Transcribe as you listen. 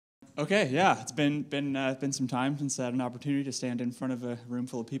Okay, yeah, it's been some time since I had an opportunity to stand in front of a room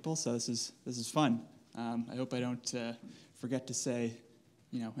full of people, so this is fun. I hope I don't forget to say,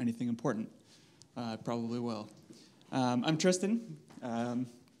 anything important. I probably will. I'm Tristan. I'm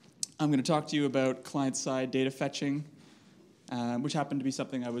going to talk to you about client-side data fetching, which happened to be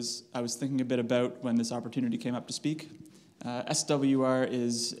something I was thinking a bit about when this opportunity came up to speak. SWR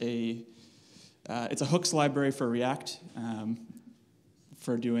is it's a hooks library for React.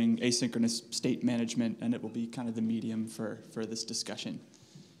 For doing asynchronous state management, and it will be kind of the medium for this discussion.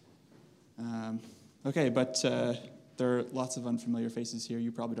 Okay, but there are lots of unfamiliar faces here.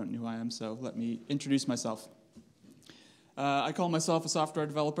 You probably don't know who I am, so let me introduce myself. I call myself a software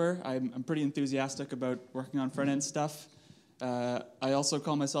developer. I'm pretty enthusiastic about working on front-end stuff. I also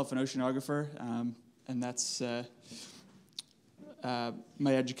call myself an oceanographer, and that's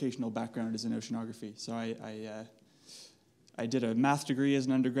my educational background is in oceanography. So I did a math degree as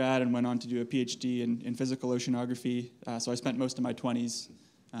an undergrad and went on to do a PhD in physical oceanography. So I spent most of my 20s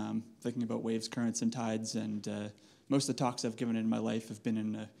thinking about waves, currents, and tides. And most of the talks I've given in my life have been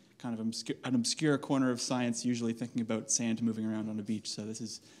in a kind of an obscure corner of science, usually thinking about sand moving around on a beach. So this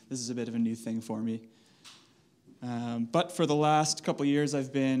is a bit of a new thing for me. But for the last couple of years,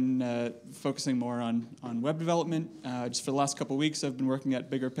 I've been focusing more on web development. Just for the last couple of weeks, I've been working at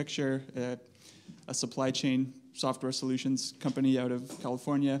Bigger Picture, a supply chain software solutions company out of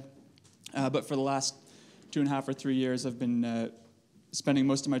California. But for the last 2.5 or 3 years, I've been spending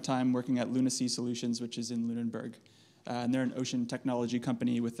most of my time working at Lunacy Solutions, which is in Lunenburg. And they're an ocean technology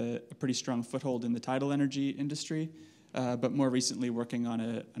company with a pretty strong foothold in the tidal energy industry, but more recently working on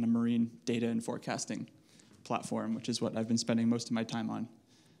a marine data and forecasting platform, which is what I've been spending most of my time on.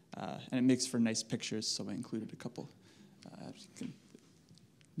 And it makes for nice pictures, so I included a couple.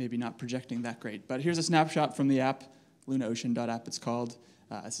 Maybe not projecting that great. But here's a snapshot from the app, lunaocean.app it's called.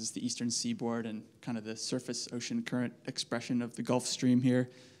 This is the eastern seaboard and kind of the surface ocean current expression of the Gulf Stream here.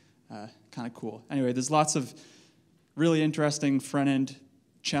 Kind of cool. Anyway, there's lots of really interesting front-end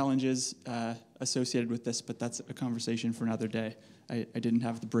challenges associated with this, but that's a conversation for another day. I didn't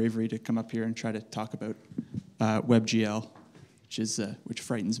have the bravery to come up here and try to talk about WebGL, which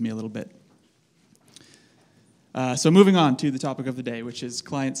frightens me a little bit. So moving on to the topic of the day, which is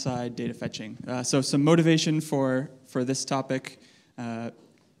client-side data fetching. So some motivation for this topic.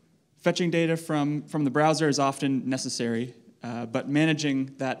 Fetching data from the browser is often necessary, but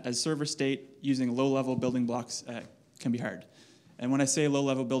managing that as server state using low-level building blocks can be hard. And when I say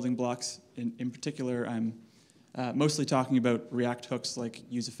low-level building blocks, in particular, I'm mostly talking about React hooks like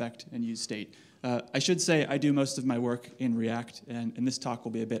useEffect and useState. I should say I do most of my work in React, and this talk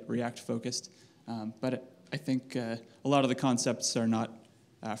will be a bit React-focused, but I think a lot of the concepts are not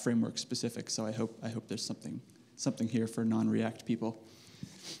framework specific, so I hope there's something here for non-React people.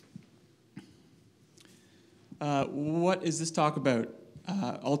 What is this talk about?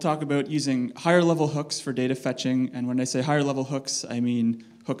 I'll talk about using higher level hooks for data fetching, and when I say higher level hooks, I mean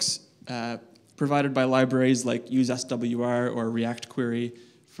hooks provided by libraries like useSWR or React Query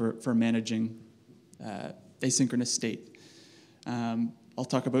for managing asynchronous state. I'll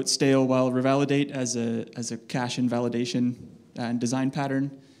talk about stale-while-revalidate as a cache invalidation and design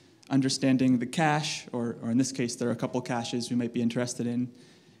pattern, understanding the cache, or in this case, there are a couple caches we might be interested in,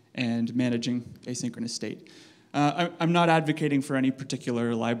 and managing asynchronous state. I'm not advocating for any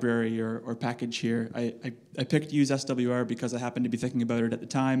particular library or package here. I picked useSWR because I happened to be thinking about it at the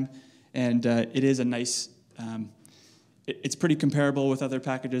time, and it is a nice, it's pretty comparable with other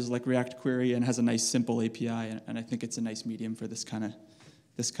packages like React Query and has a nice simple API, and I think it's a nice medium for this kind of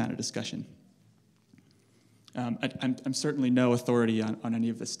discussion. I'm certainly no authority on any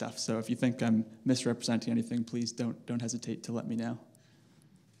of this stuff, so if you think I'm misrepresenting anything, please don't hesitate to let me know.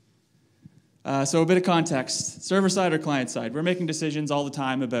 So a bit of context, server-side or client-side. We're making decisions all the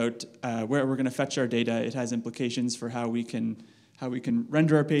time about where we're going to fetch our data. It has implications for how we can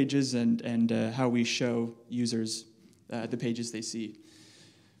render our pages and how we show users the pages they see.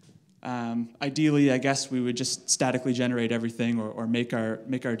 Ideally, I guess we would just statically generate everything, or make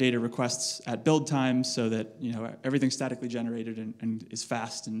our data requests at build time so that everything's statically generated and is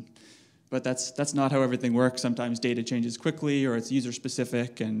fast. But that's not how everything works. Sometimes data changes quickly, or it's user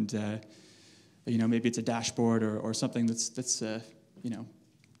specific, and maybe it's a dashboard or something that's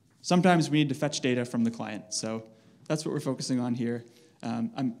sometimes we need to fetch data from the client. So that's what we're focusing on here.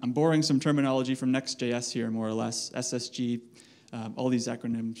 I'm borrowing some terminology from Next.js here, more or less. SSG, all these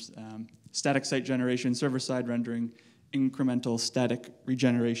acronyms, static site generation, server-side rendering, incremental static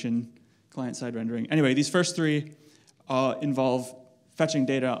regeneration, client-side rendering. Anyway, these first three involve fetching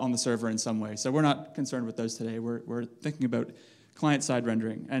data on the server in some way. So we're not concerned with those today. We're thinking about client-side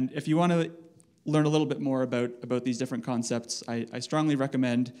rendering. And if you want to learn a little bit more about these different concepts, I strongly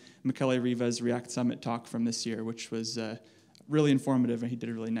recommend Michele Riva's React Summit talk from this year, which was really informative, and he did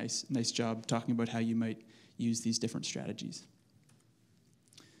a really nice job talking about how you might use these different strategies.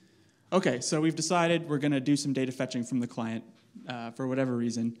 Okay, so we've decided we're going to do some data fetching from the client for whatever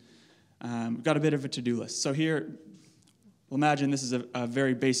reason. We've got a bit of a to-do list. So here, we'll imagine this is a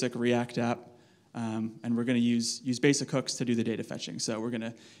very basic React app. And we're going to use basic hooks to do the data fetching. So we're going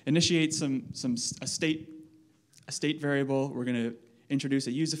to initiate a state variable. We're going to introduce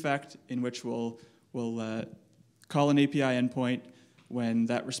a use effect in which we'll call an API endpoint. When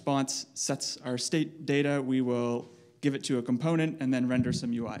that response sets our state data, we will give it to a component and then render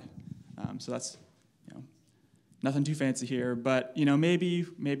some UI. So that's nothing too fancy here, but maybe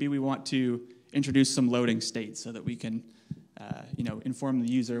we want to introduce some loading state so that we can inform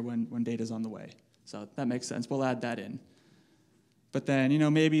the user when data's on the way. So that makes sense. We'll add that in. But then,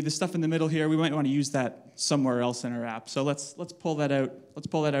 maybe the stuff in the middle here, we might want to use that somewhere else in our app. So let's pull that out. Let's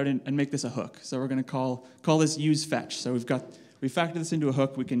pull that out and make this a hook. So we're going to call this use fetch. So we factor this into a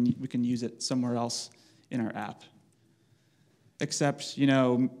hook. We can use it somewhere else in our app. Except,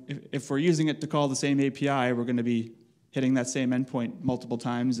 if we're using it to call the same API, we're going to be hitting that same endpoint multiple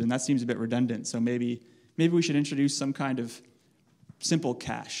times, and that seems a bit redundant. So maybe we should introduce some kind of simple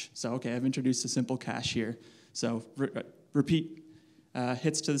cache. So okay, I've introduced a simple cache here. So repeat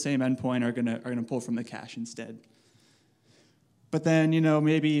hits to the same endpoint are gonna pull from the cache instead. But then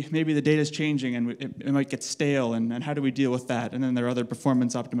maybe the data is changing and it might get stale, and how do we deal with that? And then there are other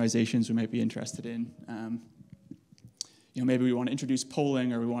performance optimizations we might be interested in. Maybe we want to introduce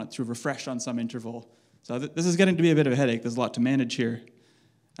polling, or we want it to refresh on some interval. So this is getting to be a bit of a headache. There's a lot to manage here.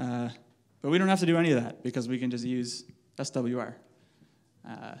 But we don't have to do any of that because we can just use SWR.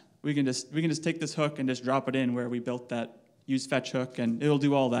 We can just take this hook and just drop it in where we built that use fetch hook, and it'll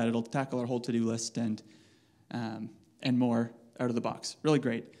do all that. It'll tackle our whole to-do list and more out of the box. Really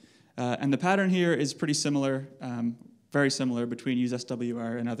great. And the pattern here is pretty similar, very similar between use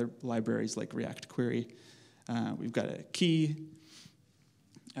SWR and other libraries like React Query. We've got a key,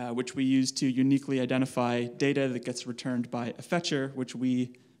 which we use to uniquely identify data that gets returned by a fetcher, which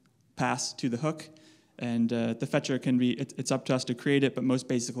we pass to the hook. And the fetcher can be, it's up to us to create it, but most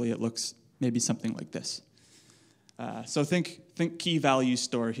basically it looks maybe something like this. So think key value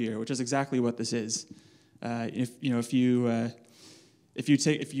store here, which is exactly what this is. If you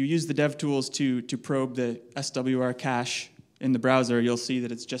use the dev tools to probe the SWR cache in the browser, you'll see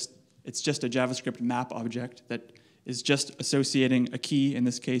that it's just a JavaScript map object that is just associating a key, in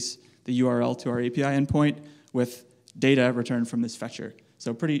this case the URL to our API endpoint, with data returned from this fetcher.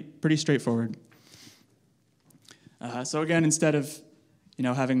 So pretty straightforward. So again, instead of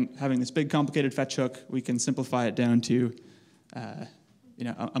having this big complicated fetch hook, we can simplify it down to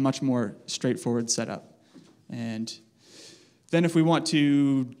a much more straightforward setup. And then if we want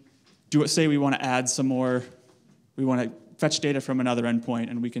to say we want to add some more, we want to fetch data from another endpoint,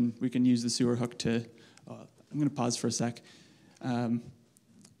 and we can use the sewer hook to. I'm going to pause for a sec. How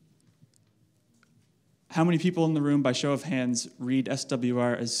many people in the room, by show of hands, read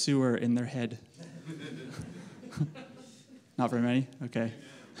SWR as sewer in their head? Not very many? Okay.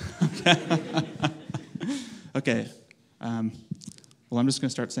 Okay. Well, I'm just going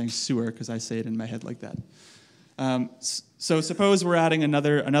to start saying sewer because I say it in my head like that. So suppose we're adding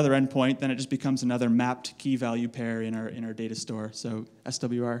another endpoint, then it just becomes another mapped key value pair in our data store. So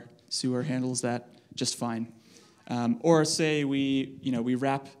SWR sewer handles that just fine. Or say we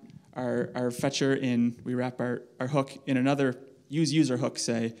wrap our fetcher in, we wrap our hook in another user hook,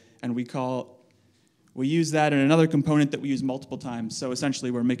 say, and we use that in another component that we use multiple times. So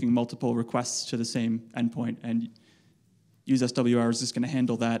essentially, we're making multiple requests to the same endpoint, and use SWR is just going to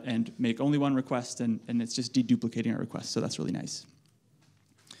handle that and make only one request, and it's just deduplicating our request. So that's really nice.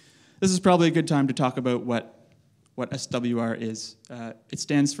 This is probably a good time to talk about what SWR is. It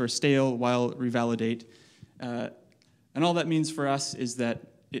stands for stale-while-revalidate. And all that means for us is that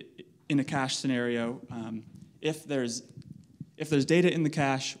in a cache scenario, if there's data in the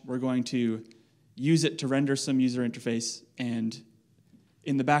cache, we're going to use it to render some user interface, and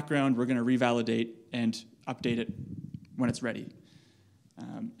in the background, we're going to revalidate and update it when it's ready.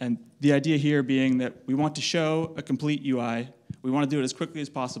 And the idea here being that we want to show a complete UI. We want to do it as quickly as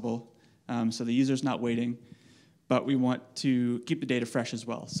possible so the user's not waiting, but we want to keep the data fresh as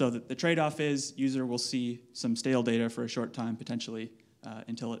well. So that the trade-off is user will see some stale data for a short time, potentially,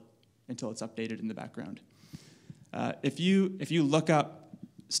 until it's updated in the background. If you look up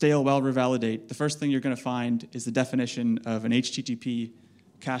stale-while-revalidate, the first thing you're going to find is the definition of an HTTP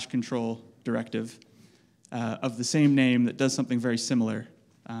cache control directive. of the same name that does something very similar.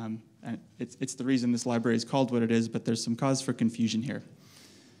 And it's the reason this library is called what it is, but there's some cause for confusion here.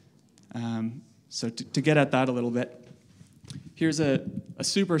 So to get at that a little bit, here's a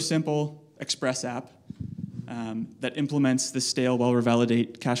super simple Express app that implements the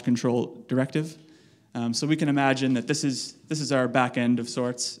stale-while-revalidate cache control directive. So we can imagine that this is our back end of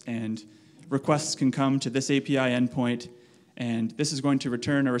sorts, and requests can come to this API endpoint, and this is going to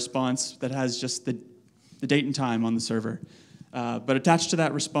return a response that has just the date and time on the server. But attached to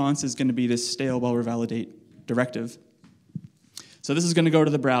that response is going to be this stale-while-revalidate directive. So this is going to go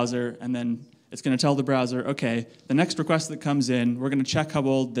to the browser, and then it's going to tell the browser, okay, the next request that comes in, we're going to check how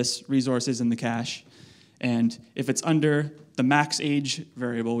old this resource is in the cache. And if it's under the max age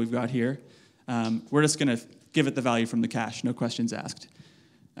variable we've got here, we're just going to give it the value from the cache, no questions asked.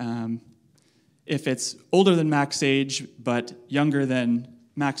 If it's older than max age, but younger than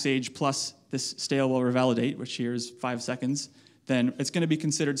max age plus this stale-while-revalidate, which here is 5 seconds, then it's going to be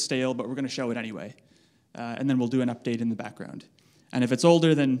considered stale, but we're going to show it anyway. And then we'll do an update in the background. And if it's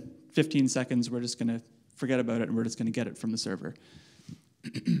older than 15 seconds, we're just going to forget about it, and we're just going to get it from the server.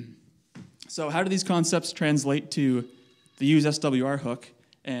 So how do these concepts translate to the use SWR hook,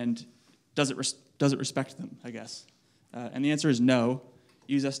 and does it respect them, I guess? And the answer is no.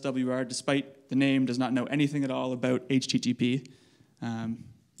 Use SWR, despite the name, does not know anything at all about HTTP. I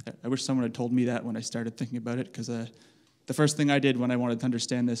wish someone had told me that when I started thinking about it, because the first thing I did when I wanted to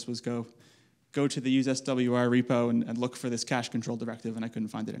understand this was go to the use SWR repo and look for this cache control directive, and I couldn't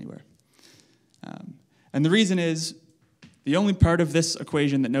find it anywhere. And the reason is, the only part of this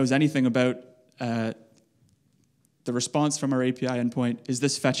equation that knows anything about the response from our API endpoint is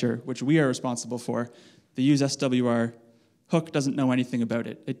this fetcher, which we are responsible for. The use SWR hook doesn't know anything about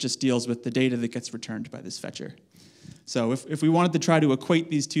it. It just deals with the data that gets returned by this fetcher. So if we wanted to try to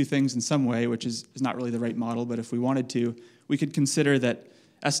equate these two things in some way, which is not really the right model, but if we wanted to, we could consider that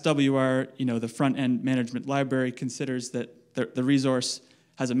SWR, the front-end management library, considers that the resource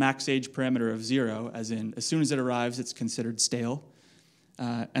has a max age parameter of 0, as in, as soon as it arrives, it's considered stale.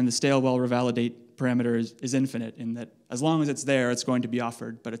 And the stale-while-revalidate parameter is infinite, in that as long as it's there, it's going to be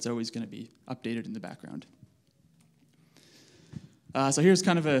offered, but it's always going to be updated in the background. So here's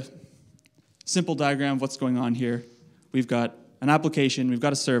kind of a simple diagram of what's going on here. We've got an application, we've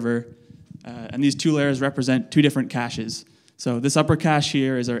got a server, and these two layers represent two different caches. So this upper cache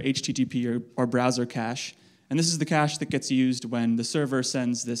here is our HTTP or browser cache, and this is the cache that gets used when the server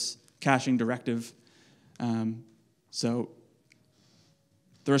sends this caching directive. So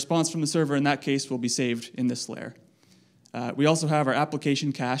the response from the server in that case will be saved in this layer. We also have our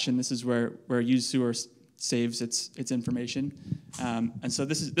application cache, and this is where useSewer saves its information. And so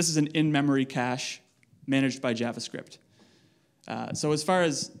this is an in-memory cache managed by JavaScript. So as far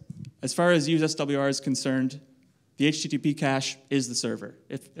as use SWR is concerned, the HTTP cache is the server.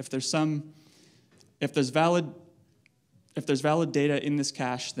 If there's valid data in this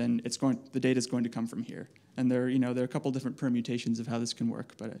cache, then the data is going to come from here. And there are a couple different permutations of how this can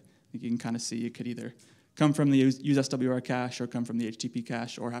work, but I think you can kind of see it could either come from the use SWR cache or come from the HTTP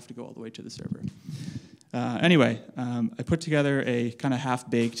cache or have to go all the way to the server. Anyway, I put together a kind of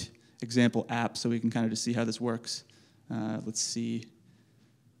half-baked example app so we can kind of just see how this works. Let's see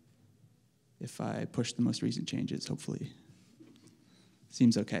if I push the most recent changes, hopefully.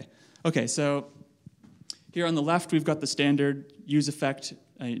 Seems okay. Okay, so here on the left, we've got the standard use effect,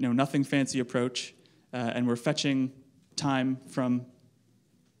 nothing fancy approach, and we're fetching time from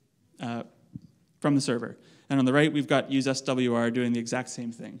the server. And on the right, we've got use SWR doing the exact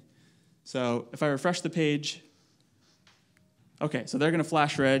same thing. So if I refresh the page, okay, so they're going to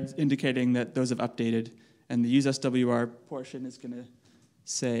flash red, indicating that those have updated, and the use SWR portion is going to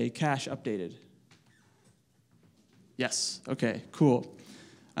say cache updated. Yes, okay, cool.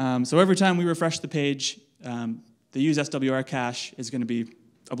 So every time we refresh the page, the use SWR cache is going to be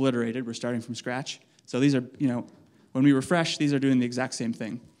obliterated. We're starting from scratch. So these are, when we refresh, these are doing the exact same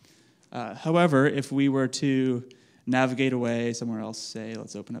thing. However, if we were to navigate away somewhere else, say,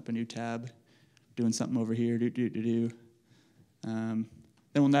 let's open up a new tab, doing something over here, then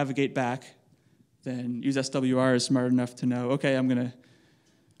we'll navigate back. Then use SWR is smart enough to know, okay, I'm going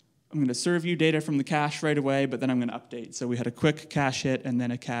to serve you data from the cache right away, but then I'm going to update. So we had a quick cache hit and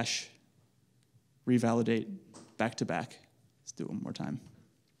then a cache revalidate back to back. Let's do it one more time.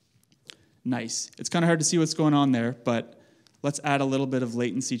 Nice. It's kind of hard to see what's going on there, but let's add a little bit of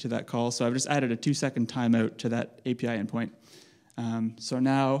latency to that call. So I've just added a 2-second timeout to that API endpoint. So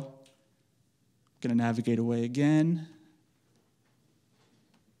now I'm going to navigate away again.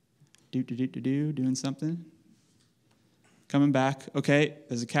 Doing something. coming back, okay,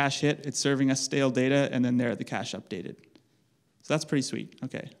 there's a cache hit, it's serving us stale data, and then there the cache updated. So that's pretty sweet,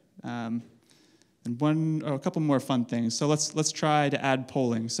 okay. And a couple more fun things. So let's try to add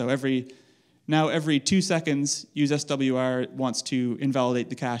polling. So every 2 seconds, use SWR wants to invalidate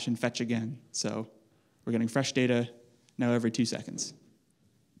the cache and fetch again. So we're getting fresh data now every 2 seconds.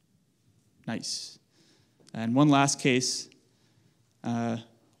 Nice. And one last case,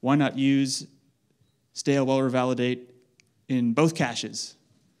 why not use stale-while-revalidate in both caches?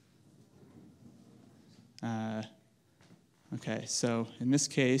 Okay, so in this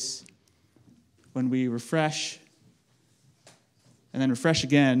case, when we refresh and then refresh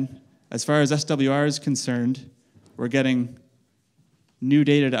again, as far as SWR is concerned, we're getting new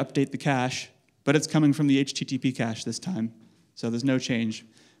data to update the cache, but it's coming from the HTTP cache this time, so there's no change.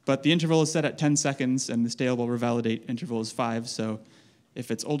 But the interval is set at 10 seconds, and the stale-while-revalidate interval is 5, so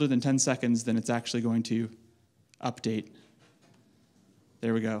if it's older than 10 seconds, then it's actually going to update.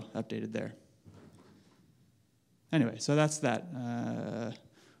 There we go, updated there. Anyway, so that's that.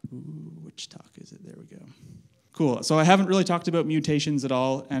 Which talk is it? There we go. Cool. So I haven't really talked about mutations at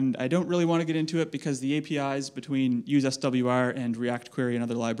all, and I don't really want to get into it because the APIs between UseSWR and React Query and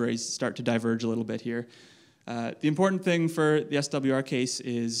other libraries start to diverge a little bit here. The important thing for the SWR case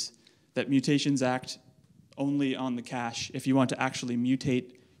is that mutations act only on the cache. If you want to actually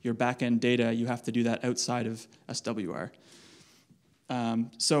mutate your backend data, you have to do that outside of SWR.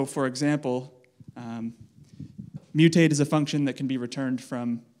 So for example, mutate is a function that can be returned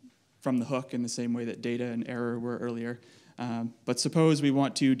from the hook in the same way that data and error were earlier. But suppose we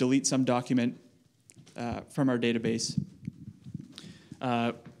want to delete some document from our database.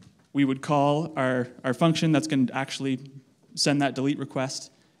 We would call our function that's going to actually send that delete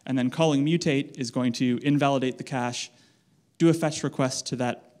request, and then calling mutate is going to invalidate the cache, do a fetch request to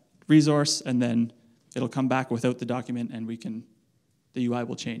that resource, and then it'll come back without the document, and the UI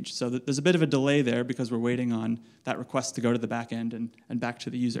will change. So there's a bit of a delay there because we're waiting on that request to go to the back end and back to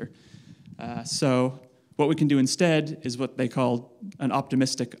the user. So what we can do instead is what they call an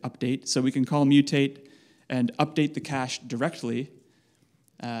optimistic update. So we can call mutate and update the cache directly.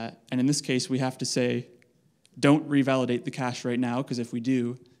 And in this case, we have to say, don't revalidate the cache right now, because if we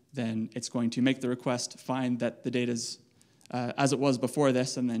do, then it's going to make the request, find that the data's as it was before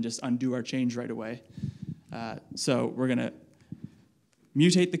this, and then just undo our change right away. So we're going to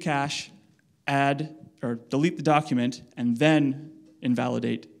mutate the cache, add or delete the document, and then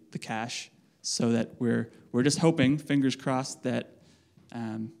invalidate the cache, so that we're just hoping, fingers crossed, that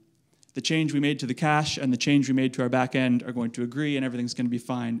the change we made to the cache and the change we made to our back end are going to agree, and everything's going to be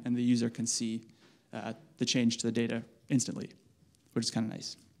fine, and the user can see the change to the data instantly, which is kind of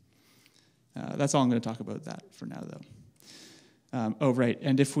nice. That's all I'm going to talk about that for now, though. Oh, right,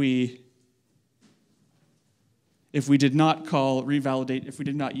 and if we did not call revalidate, if we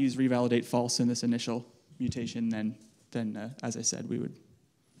did not use revalidate false in this initial mutation, then as I said, we would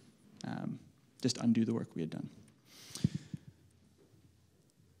just undo the work we had done.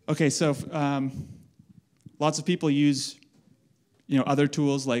 Okay, so lots of people use other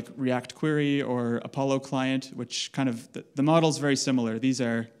tools like React Query or Apollo Client, which kind of, the model's very similar. These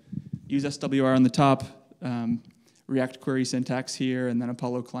are use SWR on the top, React Query syntax here, and then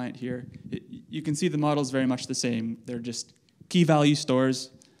Apollo Client here. You can see the model's very much the same. They're just key value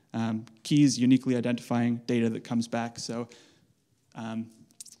stores, keys uniquely identifying data that comes back. So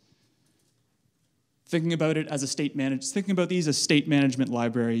thinking about it as thinking about these as state management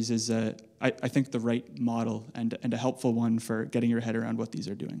libraries is, I think, the right model and a helpful one for getting your head around what these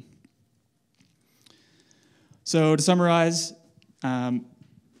are doing. So to summarize, the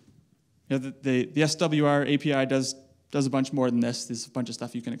SWR API does a bunch more than this. There's a bunch of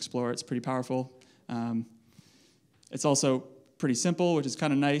stuff you can explore. It's pretty powerful. It's also pretty simple, which is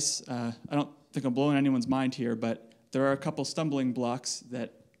kind of nice. I don't think I'm blowing anyone's mind here, but there are a couple stumbling blocks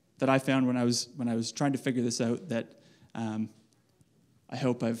that I found when I was trying to figure this out that I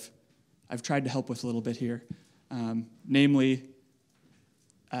hope I've tried to help with a little bit here. Namely,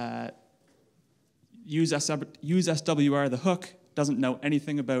 use SWR, the hook, doesn't know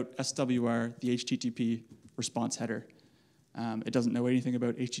anything about SWR, the HTTP response header. It doesn't know anything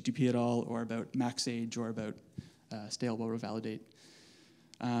about HTTP at all, or about max age, or about stale-while-revalidate.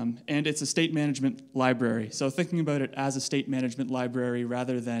 And it's a state management library. So thinking about it as a state management library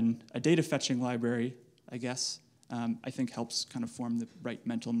rather than a data fetching library, I guess, I think helps kind of form the right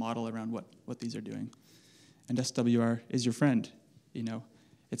mental model around what these are doing. And SWR is your friend.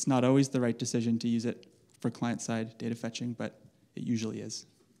 It's not always the right decision to use it for client-side data fetching, but it usually is.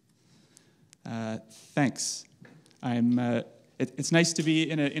 Thanks. it's nice to be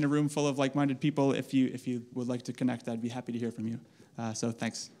in a room full of like-minded people. If you would like to connect, I'd be happy to hear from you. So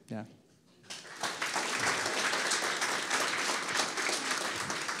thanks. Yeah.